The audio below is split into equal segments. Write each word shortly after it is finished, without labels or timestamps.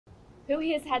Who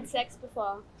here has had sex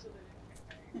before?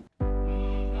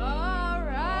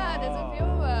 Alright, there's a few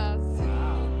of us.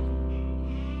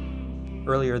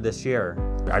 Earlier this year,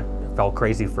 I felt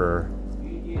crazy for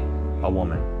a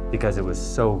woman because it was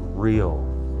so real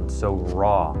and so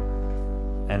raw,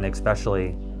 and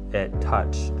especially it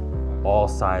touched all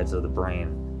sides of the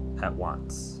brain at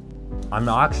once. I'm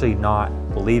actually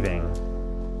not believing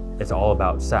it's all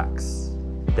about sex.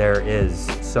 There is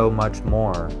so much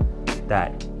more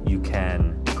that you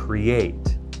can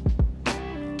create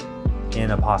in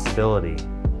a possibility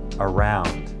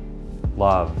around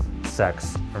love,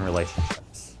 sex, and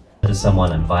relationships. There's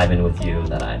someone I'm vibing with you,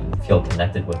 that I feel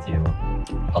connected with you.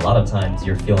 A lot of times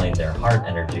you're feeling their heart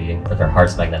energy or their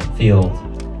heart's magnetic field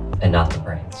and not the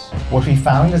brains. What we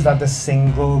found is that the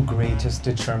single greatest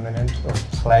determinant of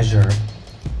pleasure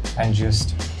and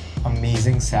just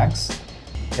amazing sex,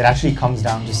 it actually comes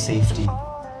down to safety.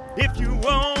 If you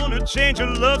want to change a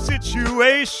love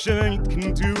situation, you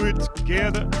can do it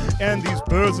together. And these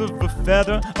birds of a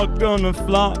feather are gonna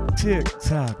flock.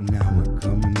 Tick-tock, now we're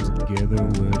coming together,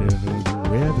 whatever the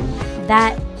weather.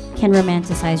 That can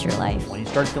romanticize your life. When you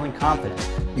start feeling confident,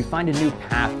 you find a new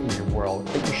path in your world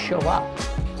that you show up.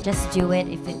 Just do it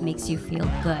if it makes you feel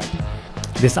good.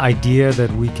 This idea that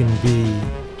we can be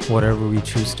whatever we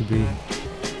choose to be.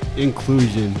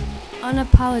 Inclusion.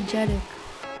 Unapologetic.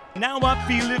 Now I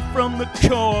feel it from the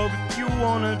core. If you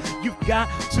wanna, you've got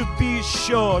to be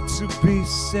sure to be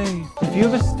safe. If you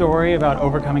have a story about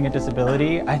overcoming a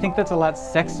disability, I think that's a lot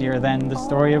sexier than the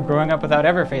story of growing up without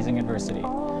ever facing adversity.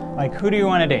 Like, who do you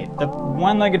want to date? The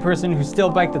one-legged person who still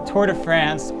biked the Tour de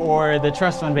France, or the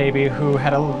trust fund baby who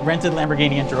had a rented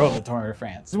Lamborghini and drove the Tour de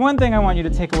France? One thing I want you to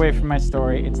take away from my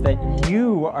story is that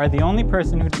you are the only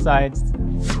person who decides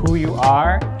who you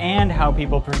are and how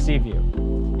people perceive you.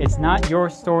 It's not your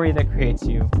story that creates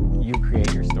you, you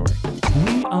create your story.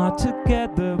 We are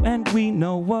together and we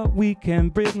know what we can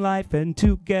bring life and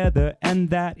together,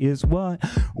 and that is what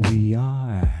we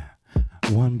are.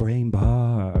 One brain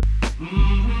bar.